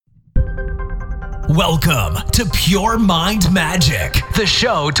Welcome to Pure Mind Magic, the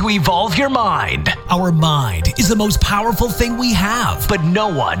show to evolve your mind. Our mind is the most powerful thing we have, but no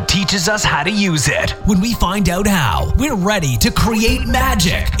one teaches us how to use it. When we find out how, we're ready to create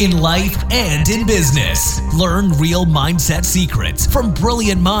magic in life and in business. Learn real mindset secrets from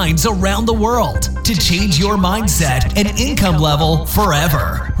brilliant minds around the world to change your mindset and income level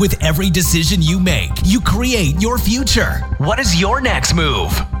forever. With every decision you make, you create your future. What is your next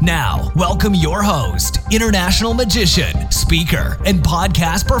move? Now, welcome your host, international magician, speaker, and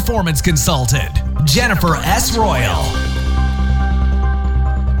podcast performance consultant, Jennifer S. Royal.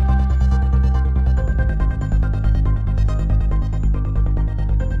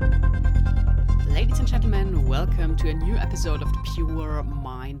 Ladies and gentlemen, welcome to a new episode of the Pure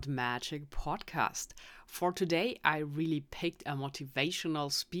Mind Magic podcast. For today, I really picked a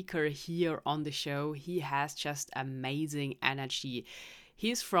motivational speaker here on the show. He has just amazing energy.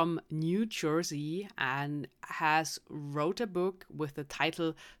 He's from New Jersey and has wrote a book with the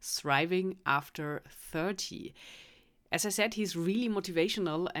title Thriving After 30. As I said, he's really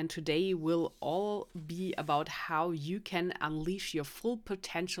motivational, and today will all be about how you can unleash your full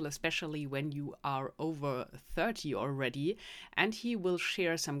potential, especially when you are over 30 already. And he will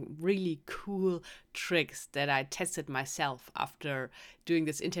share some really cool tricks that I tested myself after doing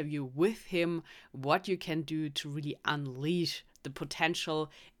this interview with him, what you can do to really unleash the potential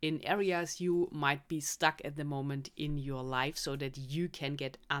in areas you might be stuck at the moment in your life so that you can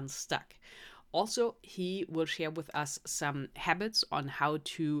get unstuck. Also, he will share with us some habits on how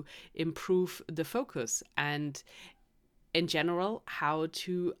to improve the focus and, in general, how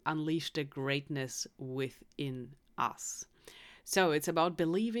to unleash the greatness within us. So it's about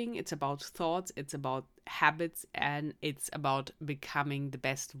believing, it's about thoughts, it's about habits, and it's about becoming the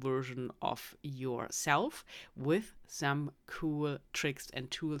best version of yourself with some cool tricks and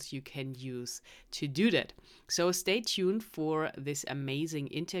tools you can use to do that. So stay tuned for this amazing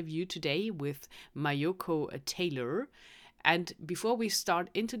interview today with Mayoko Taylor. And before we start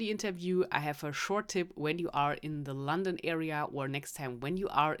into the interview, I have a short tip. When you are in the London area, or next time when you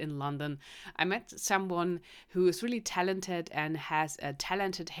are in London, I met someone who is really talented and has a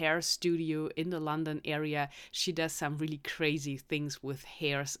talented hair studio in the London area. She does some really crazy things with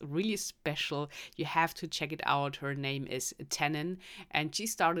hairs, really special. You have to check it out. Her name is Tannen, and she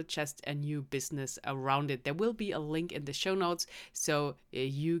started just a new business around it. There will be a link in the show notes, so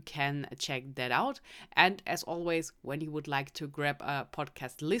you can check that out. And as always, when you would like to grab a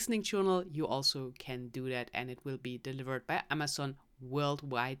podcast listening journal, you also can do that, and it will be delivered by Amazon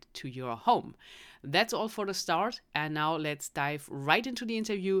worldwide to your home. That's all for the start, and now let's dive right into the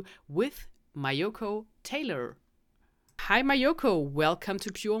interview with Mayoko Taylor. Hi Mayoko, welcome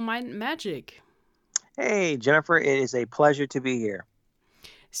to Pure Mind Magic. Hey Jennifer, it is a pleasure to be here.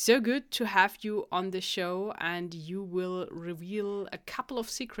 So good to have you on the show, and you will reveal a couple of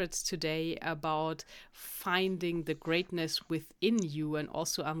secrets today about finding the greatness within you and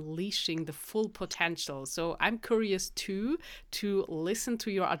also unleashing the full potential. So I'm curious too to listen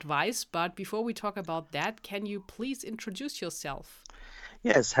to your advice, but before we talk about that, can you please introduce yourself?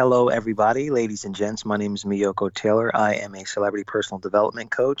 Yes, hello everybody, ladies and gents. My name is Mayoko Taylor. I am a celebrity personal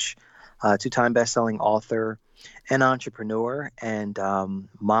development coach, two-time best-selling author, an entrepreneur, and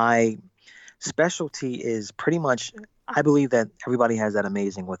my specialty is pretty much, I believe that everybody has that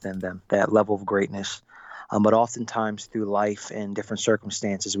amazing within them, that level of greatness. But oftentimes through life and different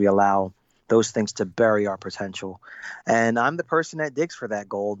circumstances, we allow those things to bury our potential. And I'm the person that digs for that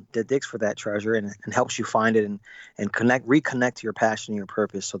gold, that digs for that treasure, and helps you find it and reconnect to your passion and your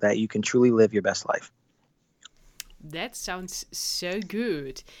purpose so that you can truly live your best life. That sounds so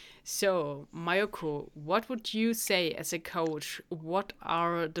good. So, Mayoko, what would you say as a coach? What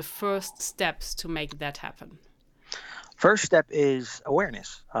are the first steps to make that happen? First step is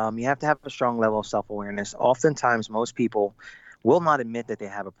awareness. You have to have a strong level of self-awareness. Oftentimes, most people will not admit that they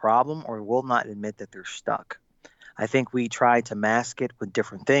have a problem or will not admit that they're stuck. I think we try to mask it with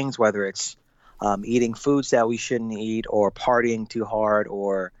different things, whether it's eating foods that we shouldn't eat, or partying too hard,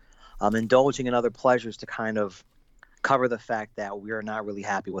 or indulging in other pleasures to kind of cover the fact that we are not really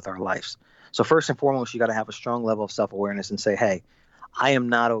happy with our lives. So first and foremost, you got to have a strong level of self-awareness and say, hey, I am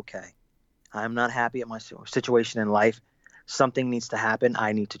not okay. I am not happy at my situation in life. Something needs to happen.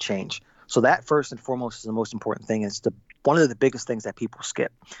 I need to change. So that first and foremost is the most important thing. It's one of the biggest things that people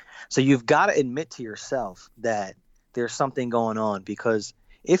skip. So you've got to admit to yourself that there's something going on, because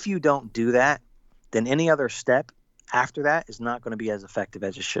if you don't do that, then any other step after that is not going to be as effective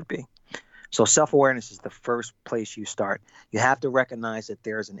as it should be. So self-awareness is the first place you start. You have to recognize that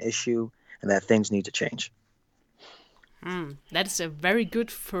there's an issue and that things need to change. That is a very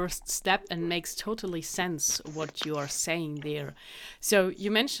good first step and makes totally sense what you are saying there. So you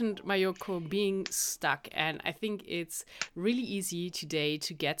mentioned, Mayoko, being stuck, and I think it's really easy today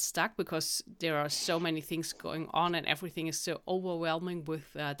to get stuck because there are so many things going on and everything is so overwhelming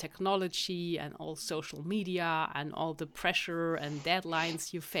with technology and all social media and all the pressure and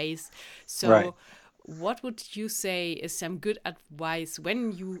deadlines you face. So Right. what would you say is some good advice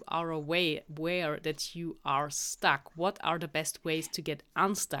when you are aware that you are stuck? What are the best ways to get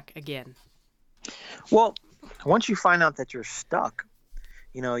unstuck again? Well, once you find out that you're stuck,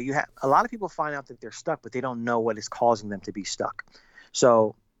 you have a lot of people find out that they're stuck, but they don't know what is causing them to be stuck.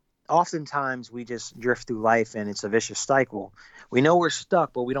 So oftentimes we just drift through life and it's a vicious cycle. We know we're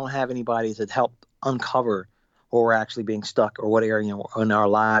stuck, but we don't have anybody to help uncover where we're actually being stuck or what area in our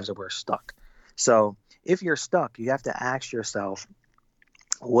lives that we're stuck. So if you're stuck, you have to ask yourself,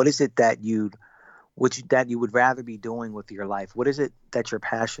 what is it that you would rather be doing with your life? What is it that you're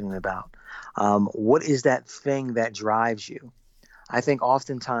passionate about? What is that thing that drives you? I think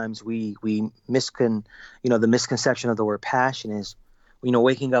oftentimes the misconception of the word passion is,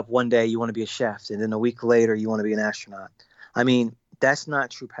 waking up one day you want to be a chef, and then a week later you want to be an astronaut. I mean, that's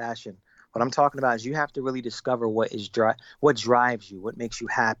not true passion. What I'm talking about is you have to really discover what drives you, what makes you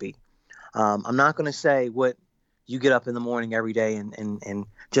happy. I'm not going to say what you get up in the morning every day and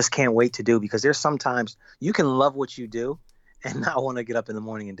just can't wait to do, because there's sometimes you can love what you do and not want to get up in the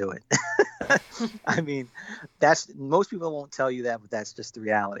morning and do it. I mean, most people won't tell you that, but that's just the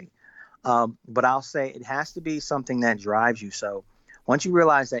reality. But I'll say it has to be something that drives you. So once you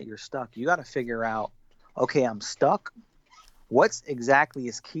realize that you're stuck, you got to figure out, okay, I'm stuck. What exactly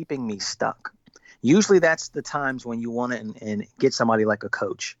is keeping me stuck? Usually that's the times when you want to and get somebody like a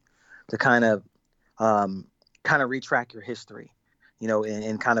coach to kind of retrack your history,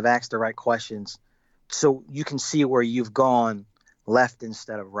 and kind of ask the right questions so you can see where you've gone left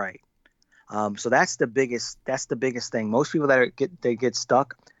instead of right. So that's the biggest thing. Most people that get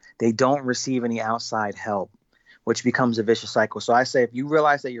stuck, they don't receive any outside help, which becomes a vicious cycle. So I say, if you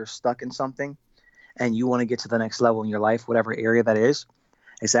realize that you're stuck in something and you want to get to the next level in your life, whatever area that is,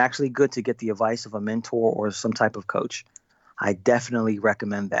 it's actually good to get the advice of a mentor or some type of coach. I definitely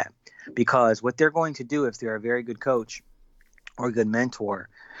recommend that, because what they're going to do, if they're a very good coach or a good mentor,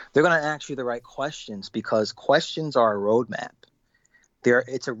 they're going to ask you the right questions, because questions are a roadmap.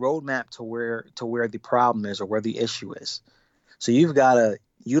 It's a roadmap to where the problem is or where the issue is. So you've got to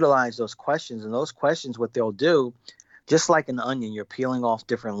utilize those questions, and those questions, what they'll do, just like an onion, you're peeling off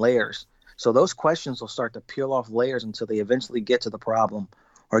different layers. So those questions will start to peel off layers until they eventually get to the problem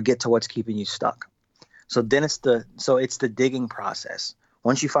or get to what's keeping you stuck. So then it's the digging process.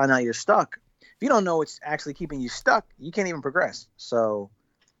 Once you find out you're stuck, if you don't know what's actually keeping you stuck, you can't even progress. So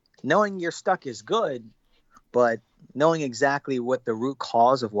knowing you're stuck is good, but knowing exactly what the root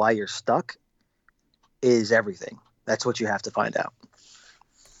cause of why you're stuck is everything. That's what you have to find out.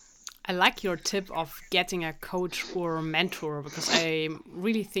 I like your tip of getting a coach or a mentor, because I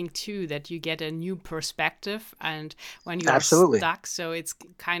really think too that you get a new perspective, and when you Absolutely. are stuck, so it's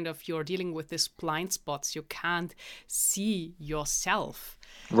kind of you're dealing with these blind spots. You can't see yourself.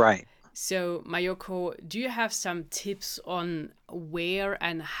 Right. So, Mayoko, do you have some tips on where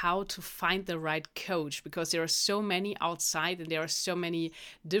and how to find the right coach? Because there are so many outside and there are so many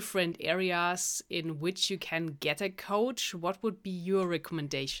different areas in which you can get a coach. What would be your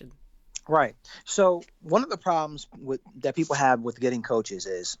recommendation? Right. So one of the problems that people have with getting coaches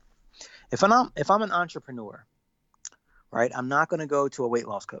is, if I'm an entrepreneur, right, I'm not going to go to a weight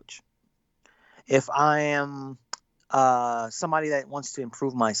loss coach. If I am somebody that wants to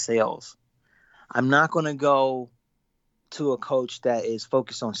improve my sales, I'm not going to go to a coach that is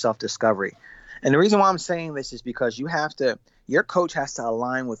focused on self-discovery. And the reason why I'm saying this is because your coach has to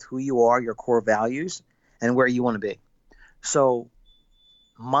align with who you are, your core values, and where you want to be. So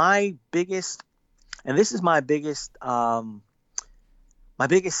my biggest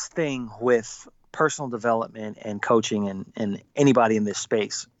thing with personal development and coaching and anybody in this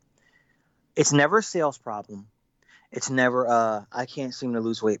space, it's never a sales problem. It's never I can't seem to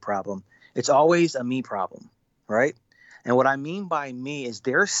lose weight problem. It's always a me problem, right? And what I mean by me is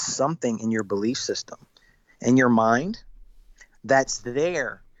there's something in your belief system, in your mind, that's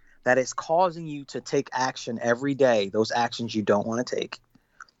there, that is causing you to take action every day, those actions you don't want to take,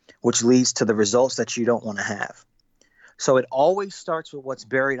 which leads to the results that you don't want to have. So it always starts with what's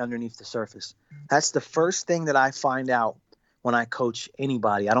buried underneath the surface. That's the first thing that I find out when I coach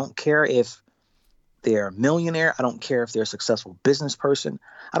anybody. I don't care if they're a millionaire. I don't care if they're a successful business person.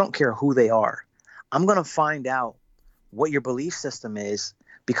 I don't care who they are. I'm going to find out what your belief system is,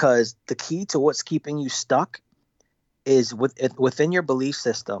 because the key to what's keeping you stuck is within your belief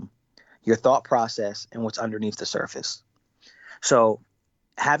system, your thought process, and what's underneath the surface. So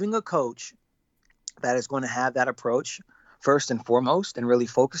having a coach that is going to have that approach first and foremost and really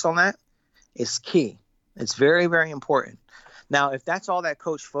focus on that is key. It's very, very important. Now, if that's all that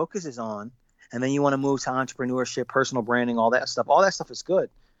coach focuses on, and then you want to move to entrepreneurship, personal branding, all that stuff is good.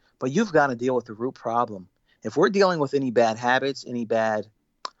 But you've got to deal with the root problem. If we're dealing with any bad habits, any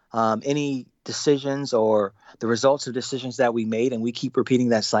decisions or the results of decisions that we made, and we keep repeating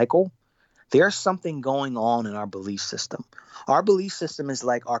that cycle, there's something going on in our belief system. Our belief system is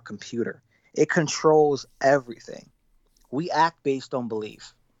like our computer. It controls everything. We act based on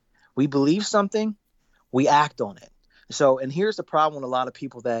belief. We believe something, we act on it. So, and here's the problem with a lot of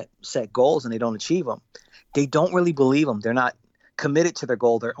people that set goals and they don't achieve them. They don't really believe them. They're not committed to their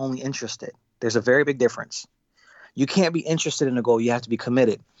goal. They're only interested. There's a very big difference. You can't be interested in a goal. You have to be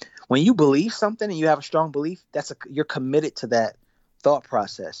committed. When you believe something and you have a strong belief, you're committed to that thought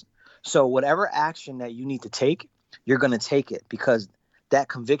process. So whatever action that you need to take, you're going to take it, because that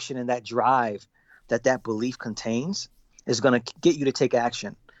conviction and that drive that belief contains is going to get you to take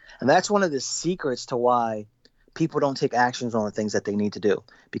action. And that's one of the secrets to why people don't take actions on the things that they need to do,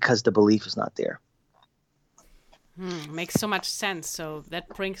 because the belief is not there. Makes so much sense. So that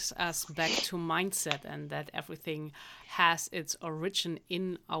brings us back to mindset, and that everything has its origin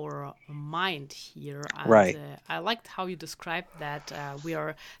in our mind here. And, right. I liked how you described that we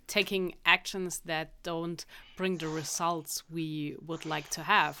are taking actions that don't bring the results we would like to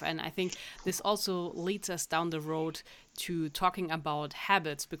have. And I think this also leads us down the road to talking about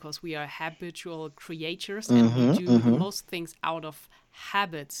habits, because we are habitual creatures and we do the most things out of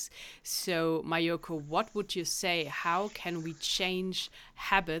habits. So, Mayoko, what would you say? How can we change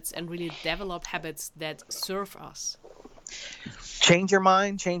habits and really develop habits that serve us? Change your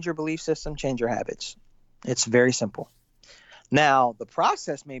mind, change your belief system, change your habits. It's very simple. Now, the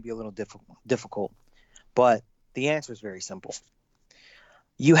process may be a little difficult, but the answer is very simple.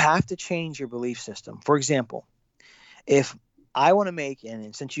 You have to change your belief system. For example, if I want to make,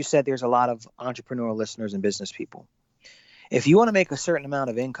 and since you said there's a lot of entrepreneurial listeners and business people, if you want to make a certain amount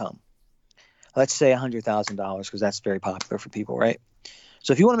of income, let's say $100,000, because that's very popular for people, right?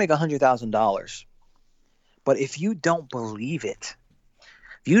 So if you want to make $100,000, but if you don't believe it,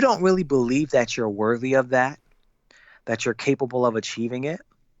 if you don't really believe that you're worthy of that you're capable of achieving it,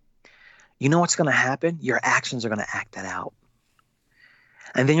 you know what's going to happen? Your actions are going to act that out.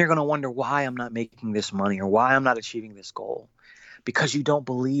 And then you're going to wonder why I'm not making this money or why I'm not achieving this goal, because you don't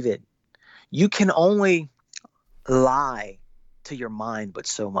believe it. You can only lie to your mind, but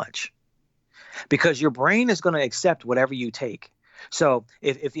so much, because your brain is going to accept whatever you take. So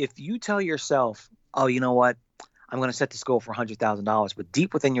if you tell yourself, oh, you know what, I'm going to set this goal for $100,000, but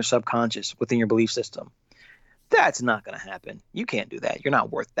deep within your subconscious, within your belief system, that's not going to happen. You can't do that. You're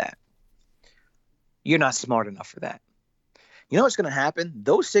not worth that. You're not smart enough for that. You know what's going to happen?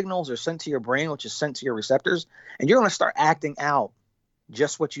 Those signals are sent to your brain, which is sent to your receptors, and you're going to start acting out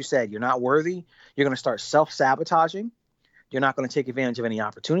just what you said. You're not worthy. You're going to start self-sabotaging. You're not going to take advantage of any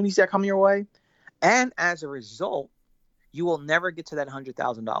opportunities that come your way. And as a result, you will never get to that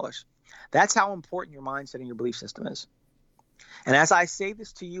 $100,000. That's how important your mindset and your belief system is. And as I say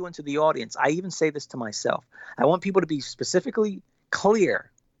this to you and to the audience, I even say this to myself. I want people to be specifically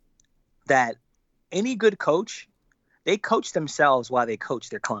clear that any good coach, they coach themselves while they coach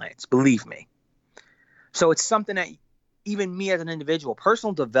their clients. Believe me. So it's something that even me as an individual,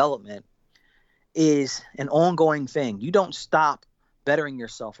 personal development is an ongoing thing. You don't stop bettering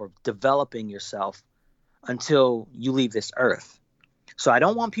yourself or developing yourself until you leave this earth. So I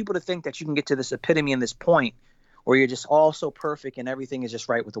don't want people to think that you can get to this epitome and this point where you're just all so perfect and everything is just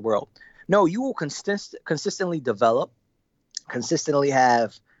right with the world. No, you will consistently develop, consistently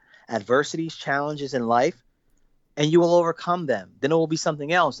have adversities, challenges in life, and you will overcome them. Then it will be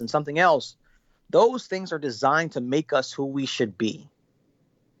something else and something else. Those things are designed to make us who we should be.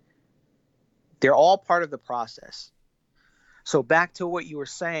 They're all part of the process. So back to what you were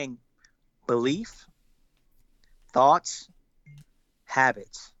saying, belief, thoughts,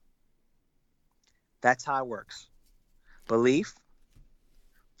 habits. That's how it works. Belief,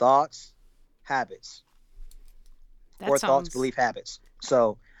 thoughts, habits. Thoughts, belief, habits.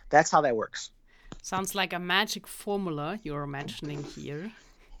 So that's how that works. Sounds like a magic formula you're mentioning here.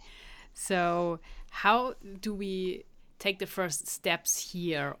 So how do we take the first steps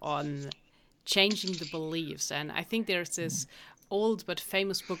here on changing the beliefs? And I think there's this old but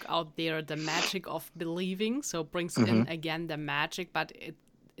famous book out there, The Magic of Believing. So it brings in again the magic, but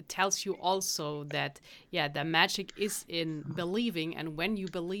it tells you also that, yeah, the magic is in believing. And when you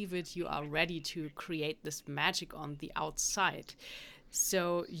believe it, you are ready to create this magic on the outside.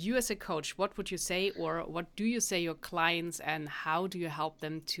 So you as a coach, what would you say, or what do you say your clients, and how do you help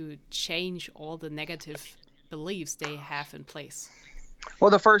them to change all the negative beliefs they have in place?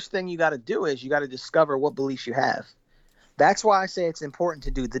 Well, the first thing you got to do is you got to discover what beliefs you have. That's why I say it's important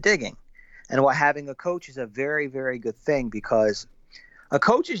to do the digging. And why having a coach is a very, very good thing, because a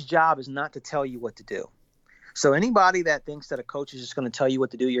coach's job is not to tell you what to do. So anybody that thinks that a coach is just going to tell you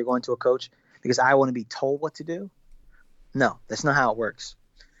what to do, you're going to a coach because I want to be told what to do. No, that's not how it works.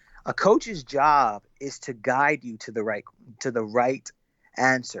 A coach's job is to guide you to the right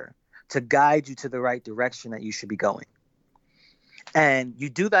answer, to guide you to the right direction that you should be going. And you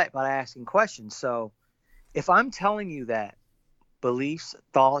do that by asking questions. So if I'm telling you that beliefs,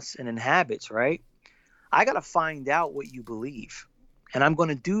 thoughts, and habits, right, I got to find out what you believe. And I'm going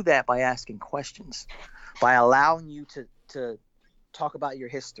to do that by asking questions, by allowing you to talk about your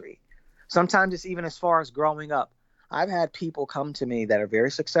history. Sometimes it's even as far as growing up. I've had people come to me that are very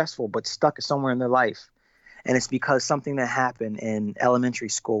successful but stuck somewhere in their life. And it's because something that happened in elementary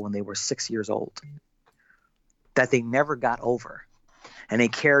school when they were 6 years old that they never got over. And they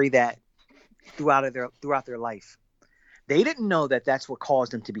carry that throughout their life. They didn't know that that's what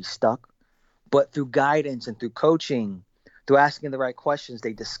caused them to be stuck. But through guidance and through coaching, through asking the right questions,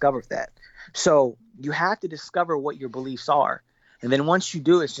 they discovered that. So you have to discover what your beliefs are. And then once you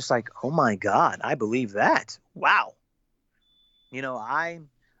do, it's just like, oh my God, I believe that. Wow. You know, I'm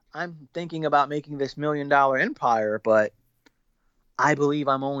thinking about making this $1 million empire, but I believe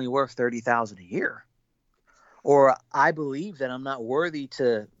I'm only worth $30,000 a year. Or I believe that I'm not worthy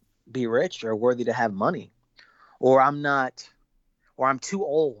to be rich or worthy to have money. Or I'm too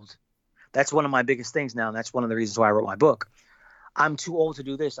old. That's one of my biggest things now. And that's one of the reasons why I wrote my book. I'm too old to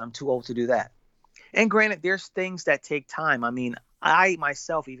do this. I'm too old to do that. And granted, there's things that take time. I mean, I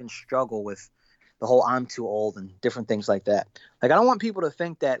myself even struggle with the whole I'm too old and different things like that. Like, I don't want people to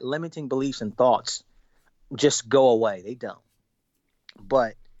think that limiting beliefs and thoughts just go away. They don't.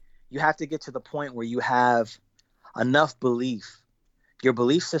 But you have to get to the point where you have enough belief. Your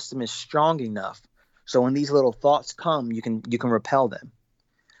belief system is strong enough. So when these little thoughts come, you can repel them.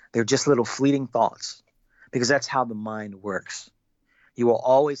 They're just little fleeting thoughts, because that's how the mind works. You will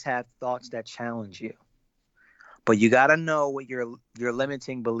always have thoughts that challenge you. But you got to know what your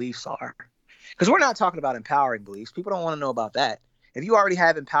limiting beliefs are. Because we're not talking about empowering beliefs. People don't want to know about that. If you already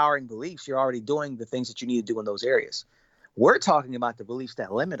have empowering beliefs, you're already doing the things that you need to do in those areas. We're talking about the beliefs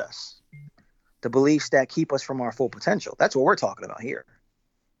that limit us, the beliefs that keep us from our full potential. That's what we're talking about here.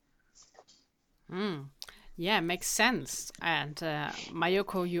 Yeah, makes sense. And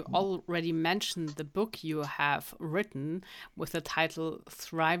Mayoko, you already mentioned the book you have written with the title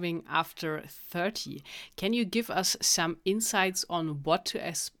Thriving After 30. Can you give us some insights on what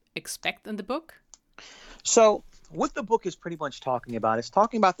to expect in the book? So what the book is pretty much talking about is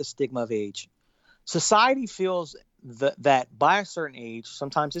talking about the stigma of age. Society feels that by a certain age,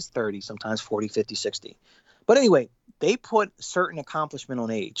 sometimes it's 30, sometimes 40, 50, 60. But anyway, they put certain accomplishment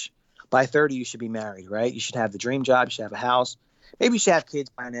on age. By 30, you should be married, right? You should have the dream job. You should have a house. Maybe you should have kids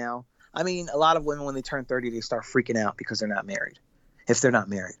by now. I mean, a lot of women, when they turn 30, they start freaking out because they're not married, if they're not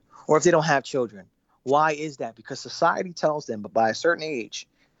married, or if they don't have children. Why is that? Because society tells them, but by a certain age,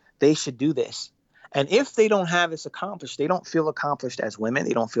 they should do this. And if they don't have this accomplished, they don't feel accomplished as women.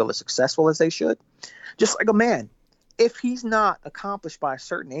 They don't feel as successful as they should. Just like a man, if he's not accomplished by a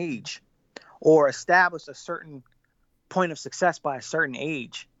certain age or established a certain point of success by a certain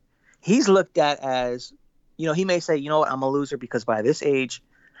age, he's looked at as, you know, he may say, you know what, I'm a loser because by this age,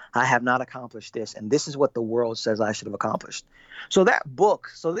 I have not accomplished this. And this is what the world says I should have accomplished. So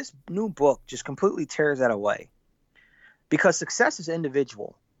this new book just completely tears that away, because success is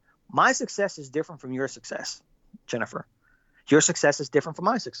individual. My success is different from your success, Jennifer. Your success is different from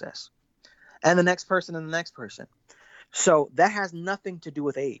my success, and the next person and the next person. So that has nothing to do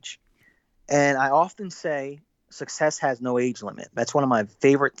with age. And I often say success has no age limit. That's one of my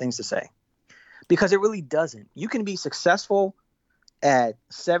favorite things to say, because it really doesn't. You can be successful at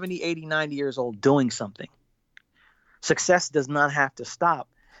 70, 80, 90 years old doing something. Success does not have to stop.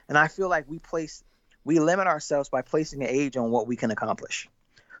 And I feel like we limit ourselves by placing an age on what we can accomplish.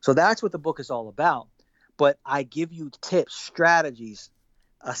 So that's what the book is all about. But I give you tips, strategies,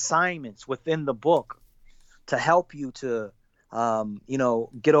 assignments within the book to help you to,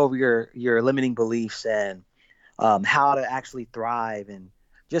 get over your limiting beliefs and how to actually thrive, and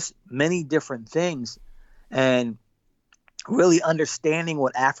just many different things, and really understanding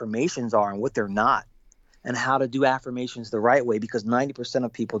what affirmations are and what they're not. and how to do affirmations the right way, because 90%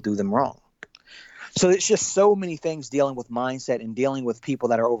 of people do them wrong. So it's just so many things dealing with mindset and dealing with people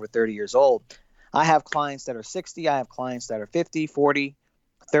that are over 30 years old. I have clients that are 60. I have clients that are 50, 40,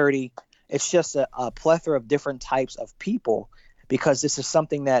 30. It's just a plethora of different types of people, because this is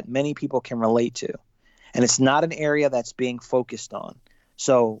something that many people can relate to. And it's not an area that's being focused on.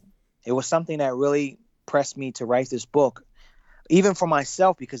 So it was something that really pressed me to write this book, even for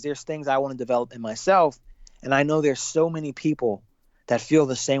myself, because there's things I want to develop in myself. And I know there's so many people that feel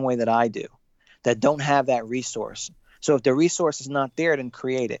the same way that I do, that don't have that resource. So if the resource is not there, then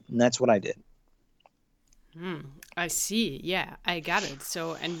create it. And that's what I did. I see. Yeah, I got it.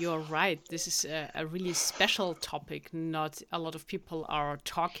 So, and you're right. This is a really special topic. Not a lot of people are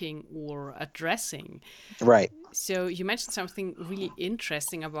talking or addressing. Right. So you mentioned something really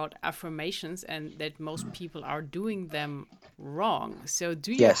interesting about affirmations, and that most people are doing them wrong. So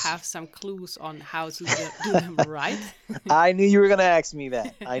do you have some clues on how to do them right? I knew you were going to ask me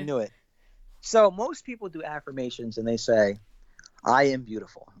that. I knew it. So most people do affirmations and they say, I am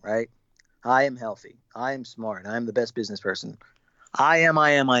beautiful, right? I am healthy. I am smart. I am the best business person. I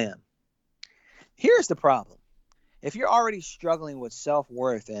am. Here's the problem. If you're already struggling with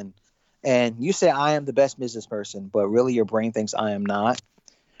self-worth and you say, I am the best business person, but really your brain thinks I am not,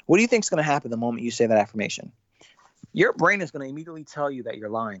 what do you think is going to happen the moment you say that affirmation? Your brain is going to immediately tell you that you're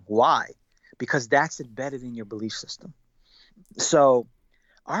lying. Why? Because that's embedded in your belief system. So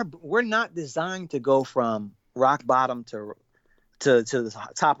we're not designed to go from rock bottom to the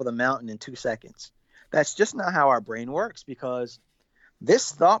top of the mountain in 2 seconds. That's just not how our brain works, because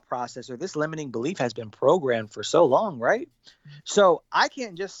this thought process or this limiting belief has been programmed for so long, right? So I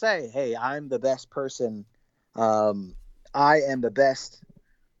can't just say, hey, I'm the best person. I'm in the best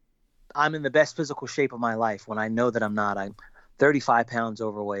physical shape of my life, when I know that I'm not. I'm 35 pounds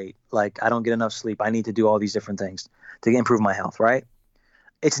overweight. Like, I don't get enough sleep. I need to do all these different things to improve my health, right?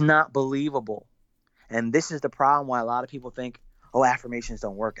 It's not believable. And this is the problem why a lot of people think, oh, affirmations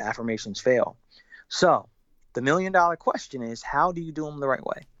don't work. Affirmations fail. So the $1 million question is, how do you do them the right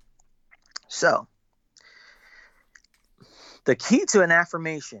way? So the key to an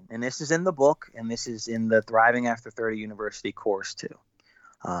affirmation, and this is in the book, and this is in the Thriving After 30 University course too.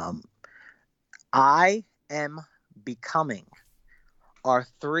 I am becoming are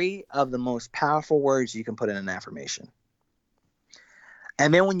 3 of the most powerful words you can put in an affirmation.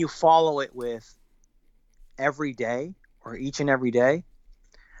 And then when you follow it with every day, or each and every day,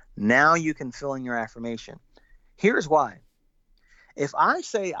 now you can fill in your affirmation. Here's why. If I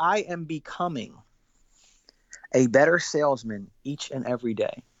say I am becoming a better salesman each and every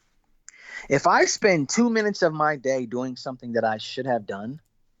day, if I spend 2 minutes of my day doing something that I should have done,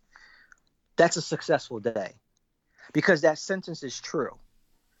 that's a successful day, because that sentence is true.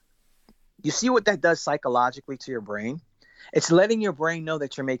 You see what that does psychologically to your brain? It's letting your brain know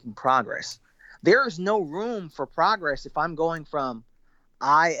that you're making progress. There is no room for progress if I'm going from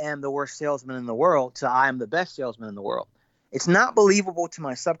I am the worst salesman in the world to I am the best salesman in the world. It's not believable to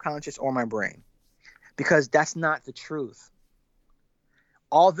my subconscious or my brain, because that's not the truth.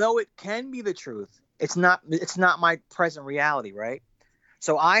 Although it can be the truth, it's not my present reality, right?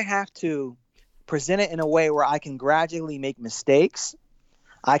 So I have to present it in a way where I can gradually make mistakes.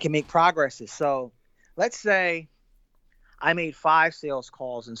 I can make progresses. So let's say I made 5 sales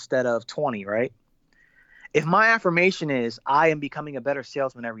calls instead of 20, right? If my affirmation is, I am becoming a better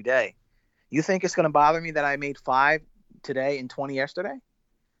salesman every day, you think it's going to bother me that I made 5 today and 20 yesterday?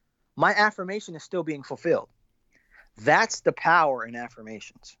 My affirmation is still being fulfilled. That's the power in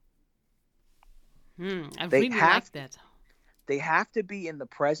affirmations. I really like that. They have to be in the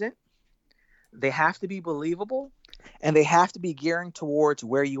present. They have to be believable. And they have to be gearing towards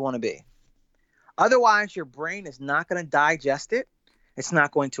where you want to be. Otherwise, your brain is not going to digest it. It's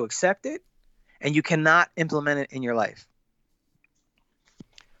not going to accept it. And you cannot implement it in your life.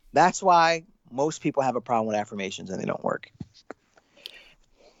 That's why most people have a problem with affirmations and they don't work.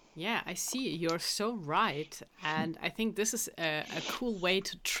 Yeah, I see. You're so right. And I think this is a cool way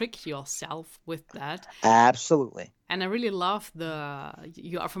to trick yourself with that. Absolutely. And I really love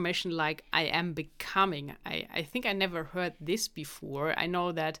your affirmation, like, I am becoming. I think I never heard this before. I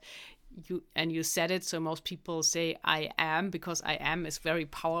know that you said it, so most people say I am, because I am is very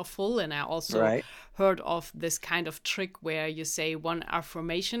powerful. And I also heard of this kind of trick where you say one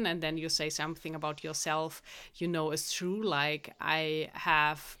affirmation and then you say something about yourself is true, like I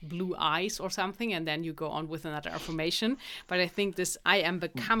have blue eyes or something, and then you go on with another affirmation. But I think this I am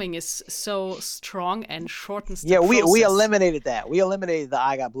becoming is so strong and shortens the process. We eliminated that. We eliminated the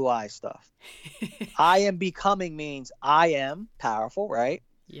I got blue eyes stuff. I am becoming means I am powerful, right?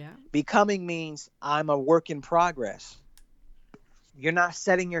 Yeah. Becoming means I'm a work in progress. You're not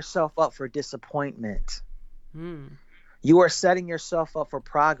setting yourself up for disappointment. Hmm. You are setting yourself up for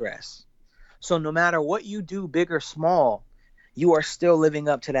progress. So no matter what you do, big or small, you are still living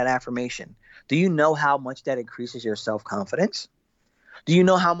up to that affirmation. Do you know how much that increases your self-confidence? Do you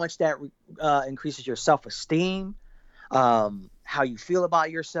know how much that increases your self-esteem? How you feel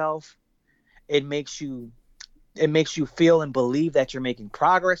about yourself? It makes you feel and believe that you're making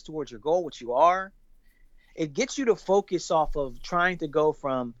progress towards your goal, which you are. It gets you to focus off of trying to go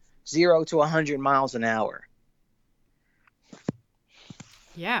from 0 to 100 miles an hour.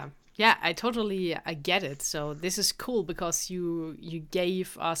 Yeah. Yeah, I get it. So this is cool because you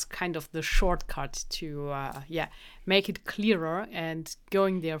gave us kind of the shortcut to make it clearer and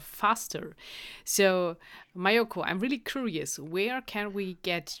going there faster. So Mayoko, I'm really curious, where can we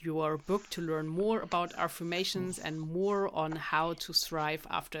get your book to learn more about affirmations and more on how to thrive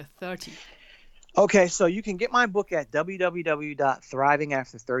after 30? Okay, so you can get my book at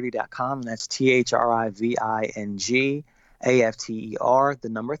www.thrivingafter30.com. And that's THRIVINGAFTER, the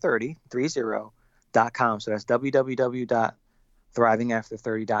number 30.com. So that's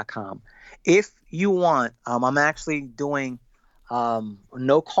www.thrivingafter30.com. If you want, I'm actually doing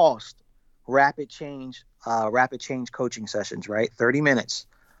no cost rapid change coaching sessions, right? 30 minutes.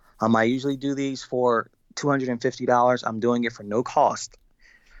 I usually do these for $250. I'm doing it for no cost.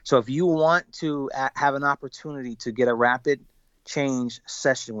 So if you want to have an opportunity to get a rapid change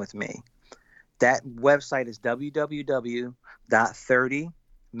session with me, that website is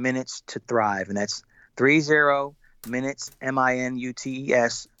www.30minutes to thrive. And that's 30 minutes,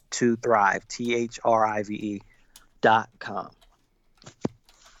 MINUTES, to thrive, THRIVE.com.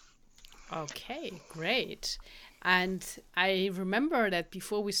 Okay, great. And I remember that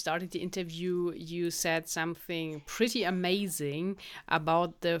before we started the interview, you said something pretty amazing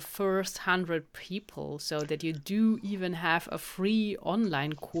about the first 100 people, so that you do even have a free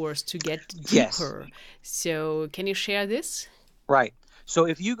online course to get deeper. Yes. So can you share this? Right. So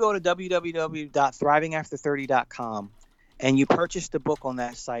if you go to www.thrivingafter30.com and you purchase the book on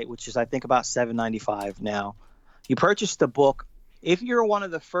that site, which is I think about $7.95 now, you purchase the book. If you're one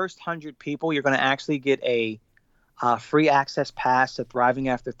of the first 100 people, you're going to actually get a free access pass to Thriving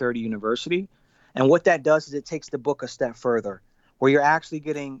After 30 University. And what that does is it takes the book a step further, where you're actually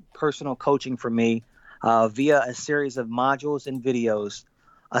getting personal coaching from me via a series of modules and videos,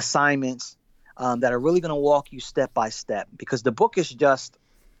 assignments that are really going to walk you step by step. Because the book is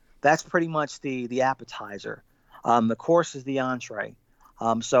that's pretty much the appetizer. The course is the entree.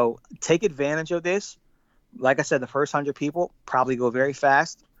 So take advantage of this. Like I said, the first 100 people probably go very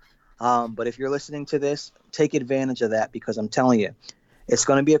fast. But if you're listening to this, take advantage of that, because I'm telling you, it's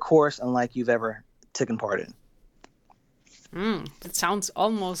going to be a course unlike you've ever taken part in. That sounds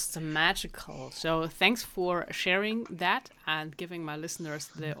almost magical. So thanks for sharing that and giving my listeners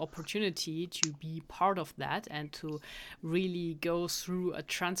the opportunity to be part of that and to really go through a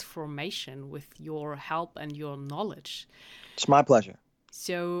transformation with your help and your knowledge. It's my pleasure.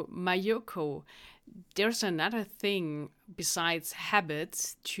 So, Mayoko, there's another thing besides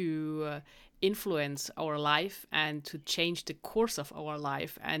habits to influence our life and to change the course of our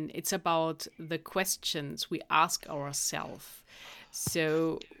life, and it's about the questions we ask ourselves.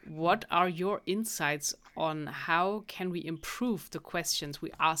 So what are your insights on how can we improve the questions we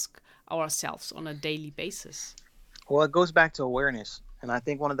ask ourselves on a daily basis? Well, it goes back to awareness. And I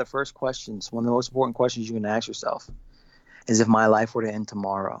think one of the most important questions you can ask yourself is, if my life were to end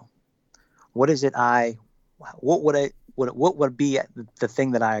tomorrow, what would be the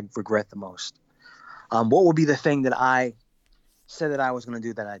thing that I regret the most? What would be the thing that I said that I was going to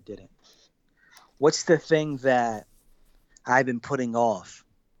do that I didn't? What's the thing that I've been putting off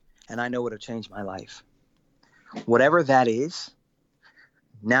and I know would have changed my life? Whatever that is,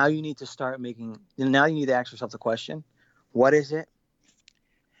 now you need to ask yourself the question, what is it?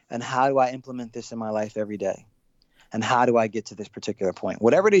 And how do I implement this in my life every day? And how do I get to this particular point?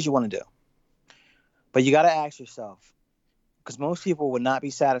 Whatever it is you want to do. But you got to ask yourself, because most people would not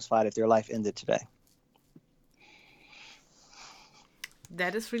be satisfied if their life ended today.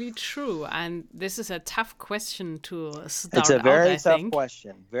 That is really true. And this is a tough question to start out, It's a very tough think.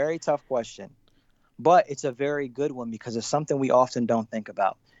 question. Very tough question. But it's a very good one, because it's something we often don't think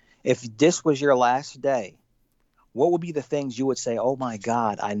about. If this was your last day, what would be the things you would say, oh my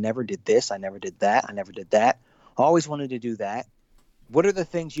God, I never did this, I never did that, I never did that. I always wanted to do that. What are the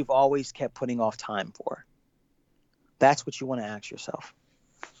things you've always kept putting off time for? That's what you want to ask yourself.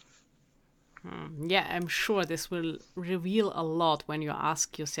 Yeah, I'm sure this will reveal a lot when you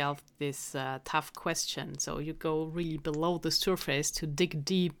ask yourself this tough question. So you go really below the surface to dig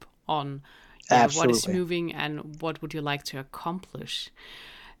deep on what is Absolutely. moving and what would you like to accomplish.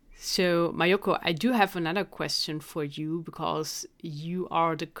 So, Mayoko, I do have another question for you because you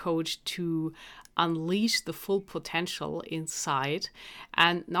are the coach to unleash the full potential inside.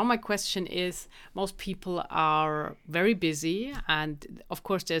 And now my question is, most people are very busy, and of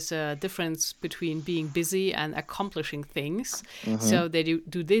course there's a difference between being busy and accomplishing things. Mm-hmm. So they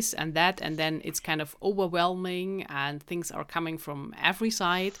do this and that, and then it's kind of overwhelming and things are coming from every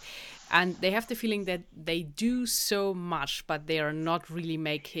side. And they have the feeling that they do so much, but they are not really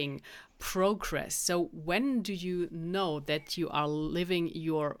making progress. So when do you know that you are living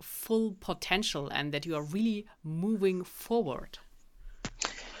your full potential and that you are really moving forward?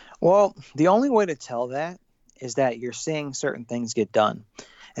 Well, the only way to tell that is that you're seeing certain things get done.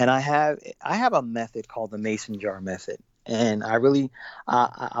 And I have a method called the mason jar method. And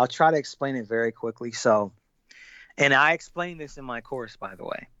I'll try to explain it very quickly. So, and I explain this in my course, by the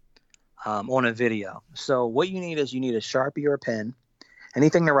way, on a video. So what you need is you need a Sharpie or a pen,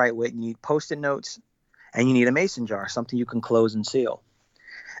 anything to write with. You need Post-it notes, and you need a mason jar, something you can close and seal.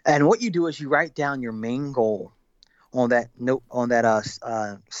 And what you do is you write down your main goal on that note, on that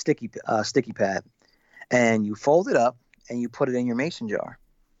sticky pad, and you fold it up and you put it in your mason jar.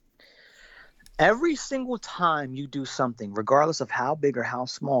 Every single time you do something, regardless of how big or how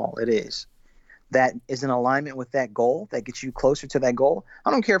small it is, that is in alignment with that goal, that gets you closer to that goal,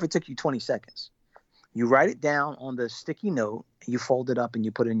 I don't care if it took you 20 seconds. You write it down on the sticky note, you fold it up, and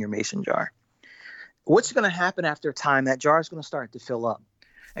you put it in your mason jar. What's going to happen after time? That jar is going to start to fill up.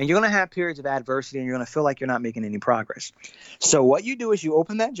 And you're going to have periods of adversity, and you're going to feel like you're not making any progress. So what you do is you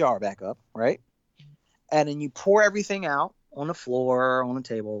open that jar back up, right? And then you pour everything out on the floor, on the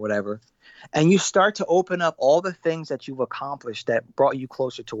table, whatever. And you start to open up all the things that you've accomplished that brought you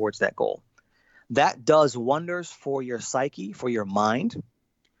closer towards that goal. That does wonders for your psyche, for your mind.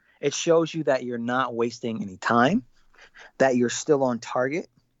 It shows you that you're not wasting any time, that you're still on target,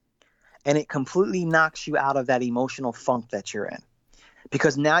 and it completely knocks you out of that emotional funk that you're in.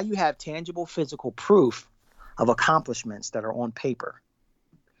 Because now you have tangible physical proof of accomplishments that are on paper.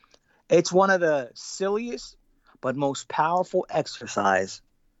 It's one of the silliest but most powerful exercises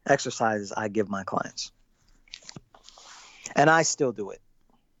I give my clients. And I still do it.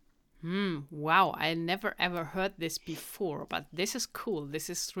 Wow, I never ever heard this before, but this is cool.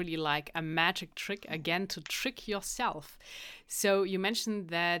 This is really like a magic trick, again, to trick yourself. So you mentioned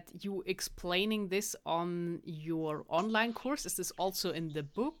that you explaining this on your online course. Is this also in the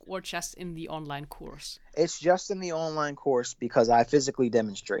book or just in the online course? It's just in the online course because I physically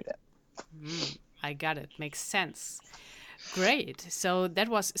demonstrate it. I got it. Makes sense. Great. So that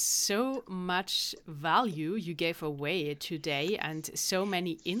was so much value you gave away today and so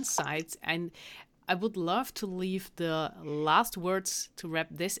many insights. And I would love to leave the last words to wrap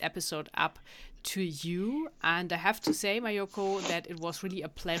this episode up to you. And I have to say, Mayoko, that it was really a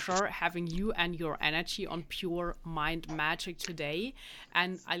pleasure having you and your energy on Pure Mind Magic today.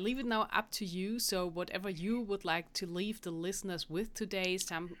 And I leave it now up to you. So whatever you would like to leave the listeners with today,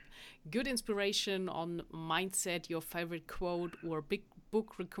 some good inspiration on mindset, your favorite quote or big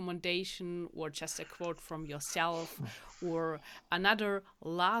book recommendation, or just a quote from yourself, or another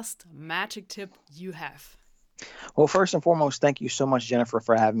last magic tip you have. Well, first and foremost, thank you so much, Jennifer,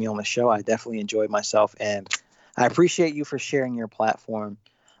 for having me on the show. I definitely enjoyed myself, and I appreciate you for sharing your platform.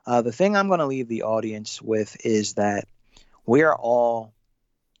 The thing I'm going to leave the audience with is that we are all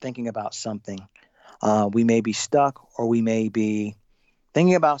thinking about something. We may be stuck, or we may be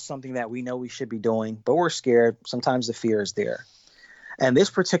thinking about something that we know we should be doing, but we're scared. Sometimes the fear is there. And this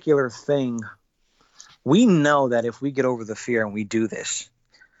particular thing, we know that if we get over the fear and we do this,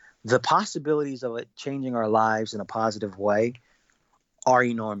 the possibilities of it changing our lives in a positive way are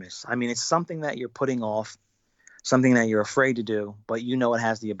enormous. I mean, it's something that you're putting off, something that you're afraid to do, but you know it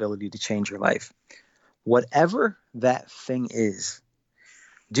has the ability to change your life. Whatever that thing is,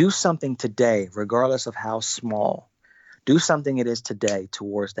 do something today, regardless of how small. Do something it is today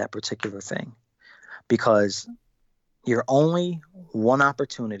towards that particular thing, because you're only one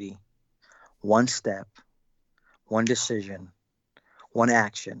opportunity, one step, one decision, one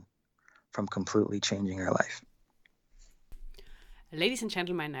action from completely changing your life. Ladies and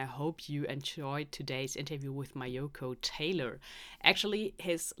gentlemen, I hope you enjoyed today's interview with Mayoko Taylor. Actually,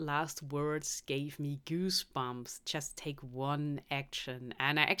 his last words gave me goosebumps. Just take one action.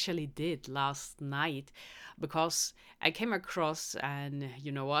 And I actually did last night because I came across, and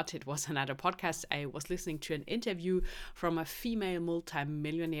you know what, it was another podcast. I was listening to an interview from a female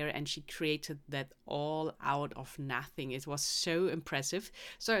multimillionaire, and she created that all out of nothing. It was so impressive.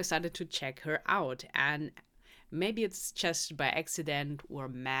 So I started to check her out, and maybe it's just by accident or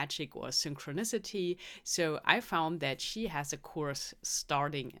magic or synchronicity. So I found that she has a course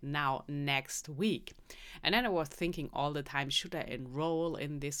starting now next week. And then I was thinking all the time, should I enroll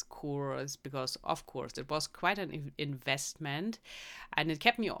in this course? Because of course it was quite an investment, and it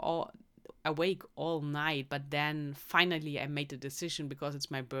kept me all awake all night. But then finally I made the decision, because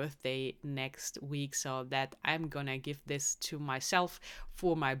it's my birthday next week, so that I'm gonna give this to myself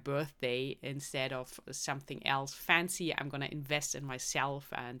for my birthday instead of something else fancy. I'm gonna invest in myself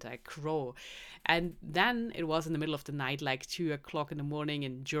and grow. And then it was in the middle of the night, like 2 o'clock in the morning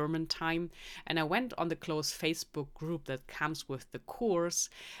in German time, and I went on the close Facebook group that comes with the course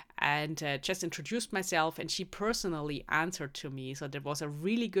and just introduced myself, and she personally answered to me. So there was a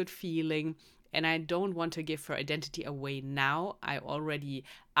really good feeling, and I don't want to give her identity away now. I already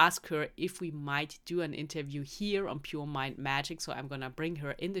asked her if we might do an interview here on Pure Mind Magic, so I'm gonna bring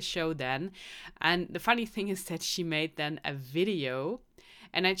her in the show then. And the funny thing is that she made then a video,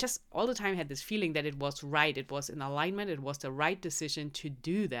 and I just all the time had this feeling that it was right, it was in alignment, it was the right decision to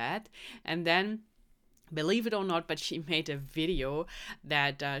do that. And then, believe it or not, but she made a video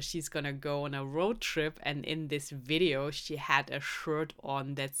that she's gonna go on a road trip, and in this video she had a shirt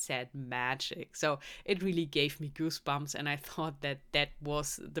on that said magic. So it really gave me goosebumps, and I thought that that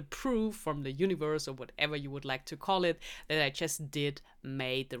was the proof from the universe, or whatever you would like to call it, that I just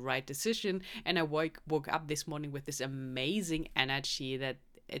made the right decision. And I woke up this morning with this amazing energy that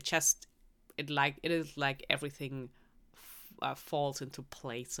it is like everything falls into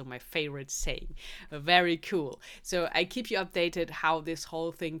place. So my favorite saying, very cool. So I keep you updated how this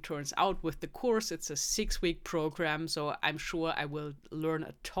whole thing turns out with the course. It's a 6-week program, so I'm sure I will learn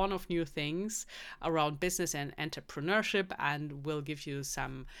a ton of new things around business and entrepreneurship, and will give you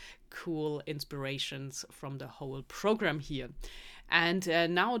some cool inspirations from the whole program here. And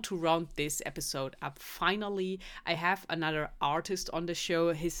now to round this episode up, finally, I have another artist on the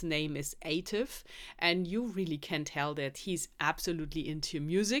show. His name is Atif, and you really can tell that he's absolutely into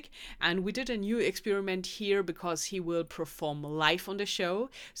music. And we did a new experiment here because he will perform live on the show.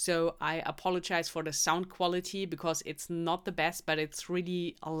 So I apologize for the sound quality, because it's not the best, but it's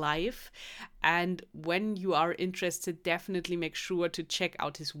really live. And when you are interested, definitely make sure to check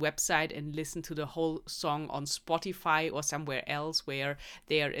out his website and listen to the whole song on Spotify or somewhere else where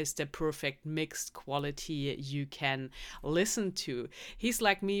there is the perfect mixed quality you can listen to. He's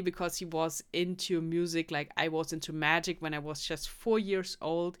like me because he was into music like I was into magic when I was just 4 years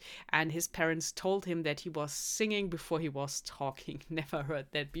old, and his parents told him that he was singing before he was talking. Never heard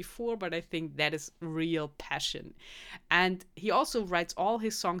that before, but I think that is real passion. And he also writes all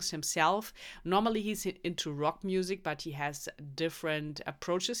his songs himself. Normally he's into rock music, but he has different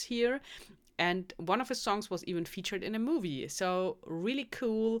approaches here. And one of his songs was even featured in a movie. So really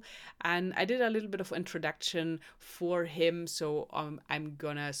cool. And I did a little bit of introduction for him. So I'm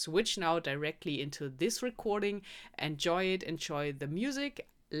gonna switch now directly into this recording. Enjoy it, enjoy the music.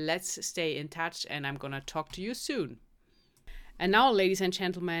 Let's stay in touch, and I'm gonna talk to you soon. And now, ladies and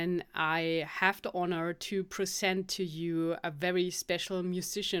gentlemen, I have the honor to present to you a very special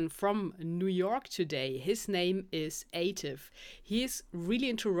musician from New York today. His name is Atif. He is really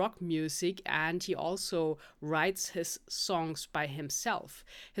into rock music, and he also writes his songs by himself.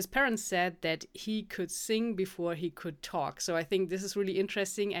 His parents said that he could sing before he could talk. So I think this is really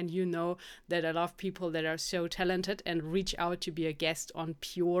interesting, and you know that I love people that are so talented and reach out to be a guest on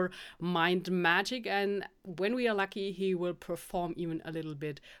Pure Mind Magic. And when we are lucky, he will perform even a little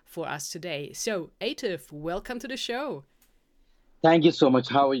bit for us today. So, Atif, welcome to the show. Thank you so much.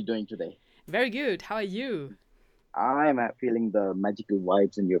 How are you doing today? Very good. How are you? I'm feeling the magical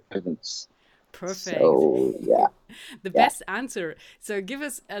vibes in your presence. Perfect. So, yeah. Best answer. So give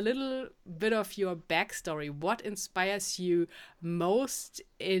us a little bit of your backstory. What inspires you most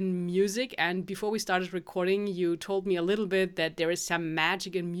in music? And before we started recording, you told me a little bit that there is some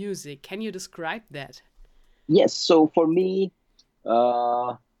magic in music. Can you describe that? Yes. So for me,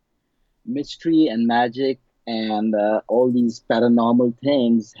 mystery and magic and all these paranormal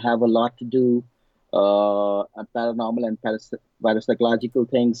things have a lot to do. Paranormal and parapsychological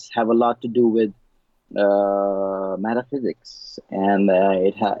things have a lot to do with metaphysics, and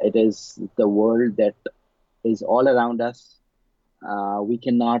it is the world that is all around us, We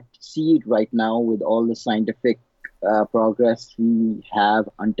cannot see it right now with all the scientific progress we have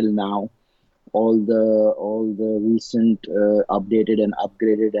until now, all the recent updated and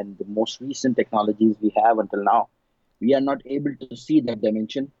upgraded and the most recent technologies we have until now. We are not able to see that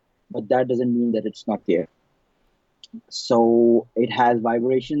dimension, but that doesn't mean that it's not there. So it has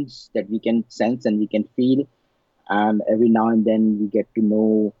vibrations that we can sense and we can feel, and every now and then we get to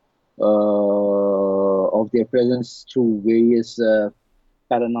know of their presence through various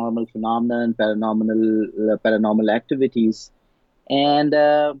paranormal phenomenon, paranormal activities, and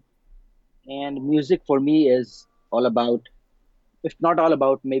music for me is all about, if not all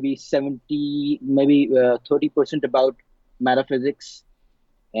about, maybe 70, maybe 30% about metaphysics,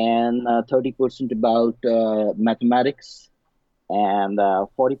 and 30% about mathematics, and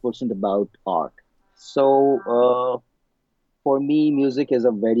 40% about art. So for me, music is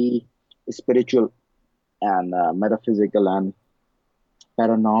a very spiritual and metaphysical and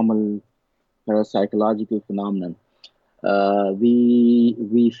paranormal, parapsychological phenomenon.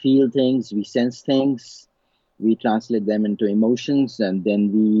 We feel things, we sense things, we translate them into emotions, and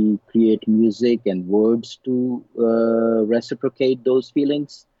then we create music and words to reciprocate those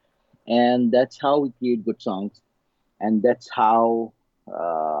feelings. And that's how we create good songs, and that's how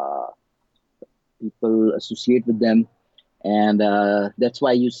people associate with them. And that's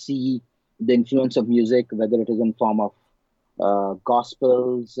why you see the influence of music, whether it is in form of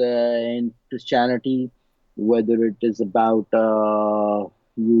gospels in Christianity, whether it is about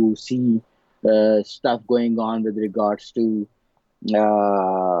you see stuff going on with regards to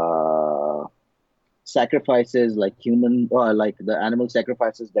uh, sacrifices, like human or like the animal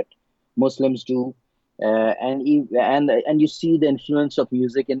sacrifices that Muslims do, and you see the influence of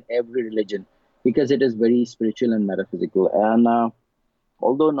music in every religion because it is very spiritual and metaphysical. And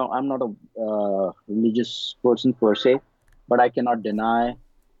although no, I'm not a religious person per se, but I cannot deny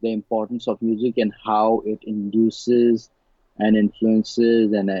the importance of music and how it induces and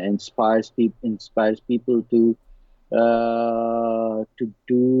influences and inspires people to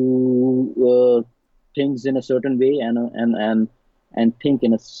do things in a certain way, and think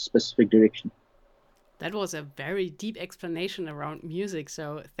in a specific direction. That was a very deep explanation around music.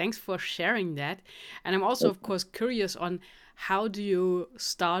 So thanks for sharing that. And I'm also, of course, curious on how do you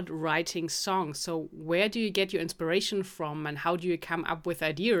start writing songs? So where do you get your inspiration from and how do you come up with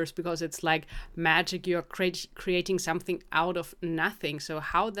ideas? Because it's like magic, you're creating something out of nothing. So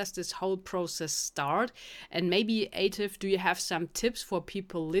how does this whole process start? And maybe, Atif, do you have some tips for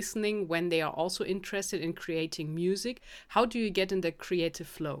people listening when they are also interested in creating music? How do you get in the creative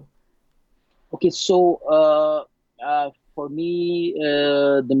flow? Okay, so for me,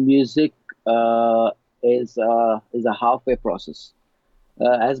 the music is a halfway process.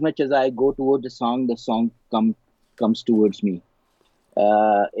 As much as I go toward the song comes towards me.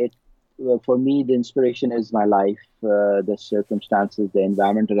 It For me, the inspiration is my life, the circumstances, the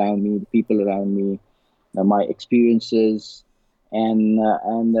environment around me, the people around me, my experiences, and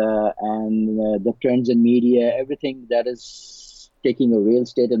the trends in media, everything that is taking a real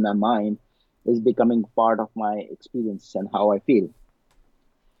estate in my mind is becoming part of my experience and how I feel.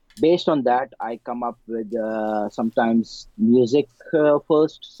 Based on that, I come up with sometimes music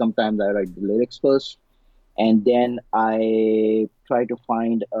first, sometimes I write the lyrics first, and then I try to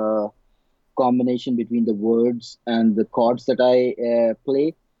find a combination between the words and the chords that I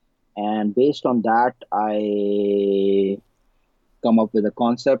play. And based on that, I come up with a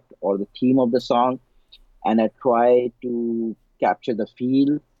concept or the theme of the song, and I try to capture the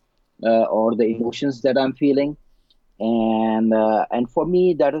feel or the emotions that I'm feeling. And for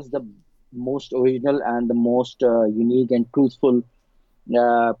me, that is the most original and the most unique and truthful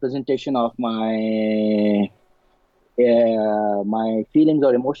presentation of my feelings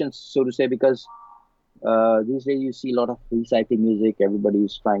or emotions, so to say, because these days you see a lot of recycling music. Everybody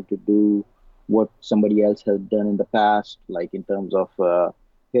is trying to do what somebody else has done in the past, like in terms of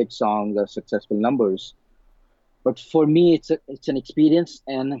hit songs or successful numbers. But for me, it's an experience,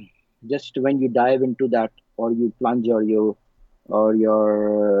 and just when you dive into that, or you plunge, or you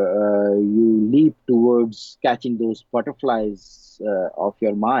leap towards catching those butterflies of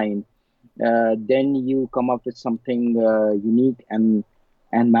your mind, then you come up with something unique and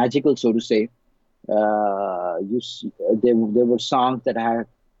magical, so to say. There were songs that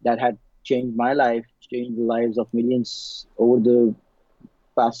had changed my life, changed the lives of millions over the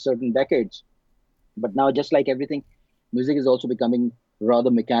past certain decades. But now, just like everything, music is also becoming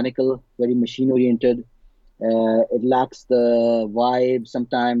rather mechanical, very machine oriented. It lacks the vibe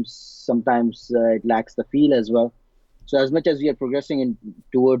sometimes. Sometimes it lacks the feel as well. So as much as we are progressing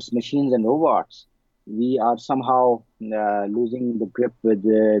towards machines and robots, we are somehow losing the grip with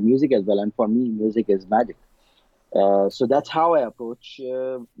music as well. And for me, music is magic. So that's how I approach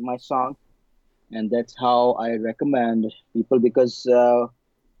my song, and that's how I recommend people, because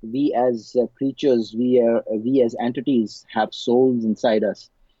we as creatures, we as entities have souls inside us,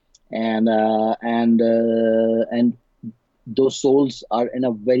 and those souls are in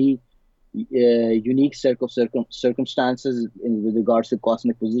a very unique set of circumstances with regards to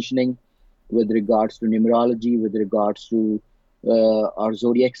cosmic positioning, with regards to numerology, with regards to our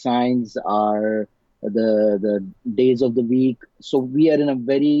zodiac signs, our the days of the week. So we are in a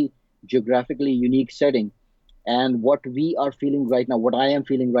very geographically unique setting, and what we are feeling right now, what I am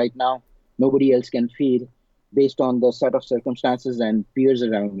feeling right now, nobody else can feel, based on the set of circumstances and peers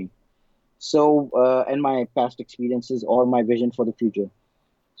around me. So, and my past experiences or my vision for the future.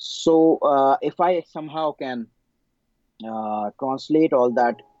 So, if I somehow can translate all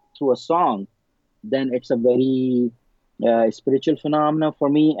that through a song, then it's a very spiritual phenomena for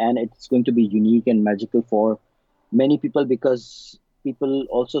me, and it's going to be unique and magical for many people, because people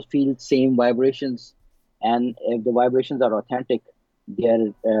also feel same vibrations, and if the vibrations are authentic,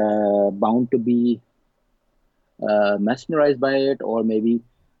 they're bound to be mesmerized by it, or maybe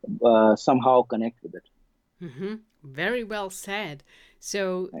somehow connect with it. Mm-hmm. Very well said.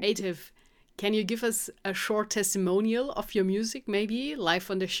 So, Thank you. Atif, can you give us a short testimonial of your music, maybe live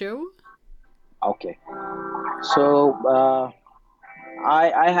on the show? Okay, so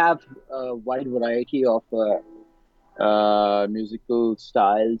I have a wide variety of musical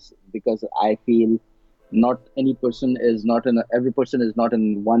styles, because I feel not any person is not in every person is not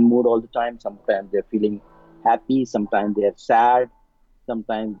in one mood all the time. Sometimes they're feeling happy, sometimes they're sad,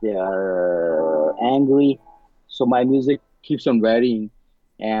 sometimes they are angry. So my music keeps on varying,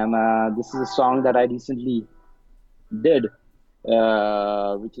 and this is a song that I recently did,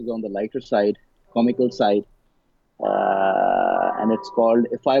 which is on the lighter side, comical side, and it's called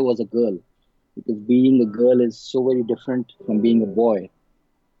 "If I Was a Girl," because being a girl is so very different from being a boy.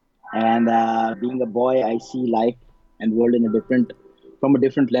 And being a boy, I see life and world in a different, from a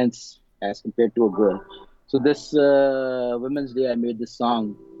different lens as compared to a girl. So this Women's Day, I made this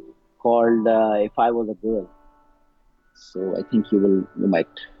song called "If I Was a Girl." So I think you might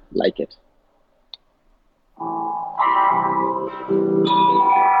like it.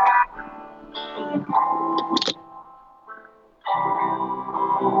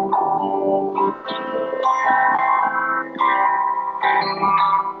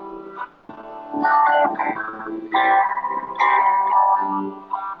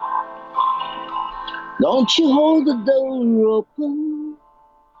 Don't you hold the door open?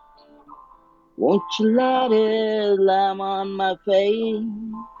 Won't you let it slam on my face?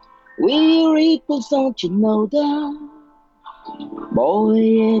 We're equals, don't you know that? Boy,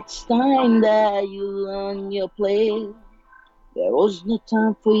 it's time that you learn your place. There was no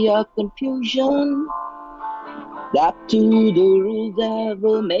time for your confusion. Adapt to the rules that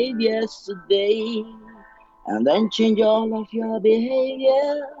were made yesterday, and then change all of your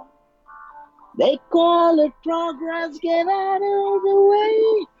behavior. They call it progress, get out of the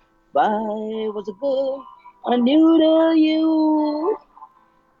way. If I was a girl, I knew to you.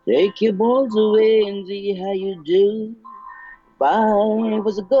 Take your balls away and see how you do. If I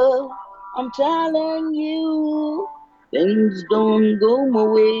was a girl, I'm telling you, things don't go my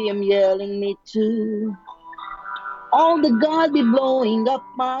way, I'm yelling me too. All the God be blowing up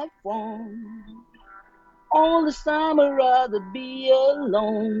my phone. All the time I'd rather be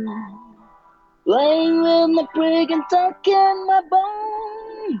alone. Playing with my prick and tucking my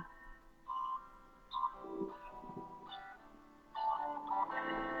bone.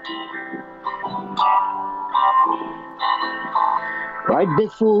 Right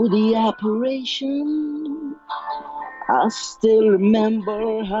before the operation, I still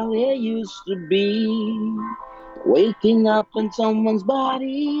remember how it used to be. Waking up in someone's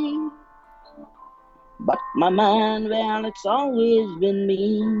body. But my mind, well, it's always been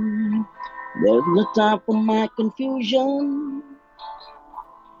me. There's no time for my confusion.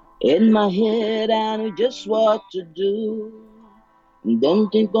 In my head, I know just what to do. And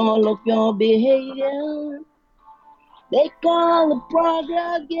don't think all of your behavior. They call it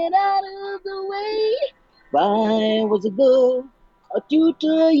progress, get out of the way. If I was a girl, I'd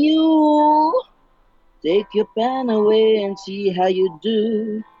tutor you. Take your pen away and see how you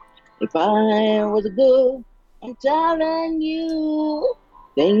do. If I was a girl, I'm telling you,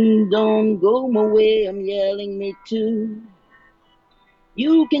 things don't go my way, I'm yelling me too.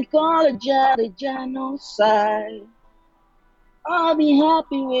 You can call it genocide. I'll be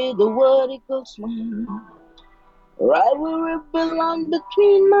happy with the vertical smile. Right where it belongs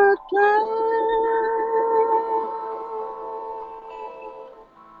between my thighs.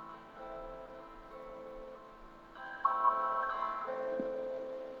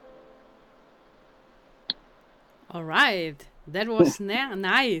 All right. That was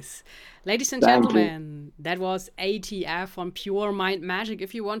nice. Ladies and Thank you. gentlemen, that was ATF on Pure Mind Magic.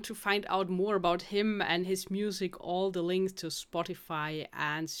 If you want to find out more about him and his music, all the links to Spotify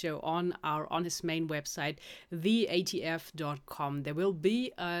and so on are on his main website, theatf.com. There will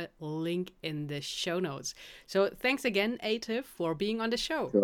be a link in the show notes. So thanks again, ATF, for being on the show. Sure.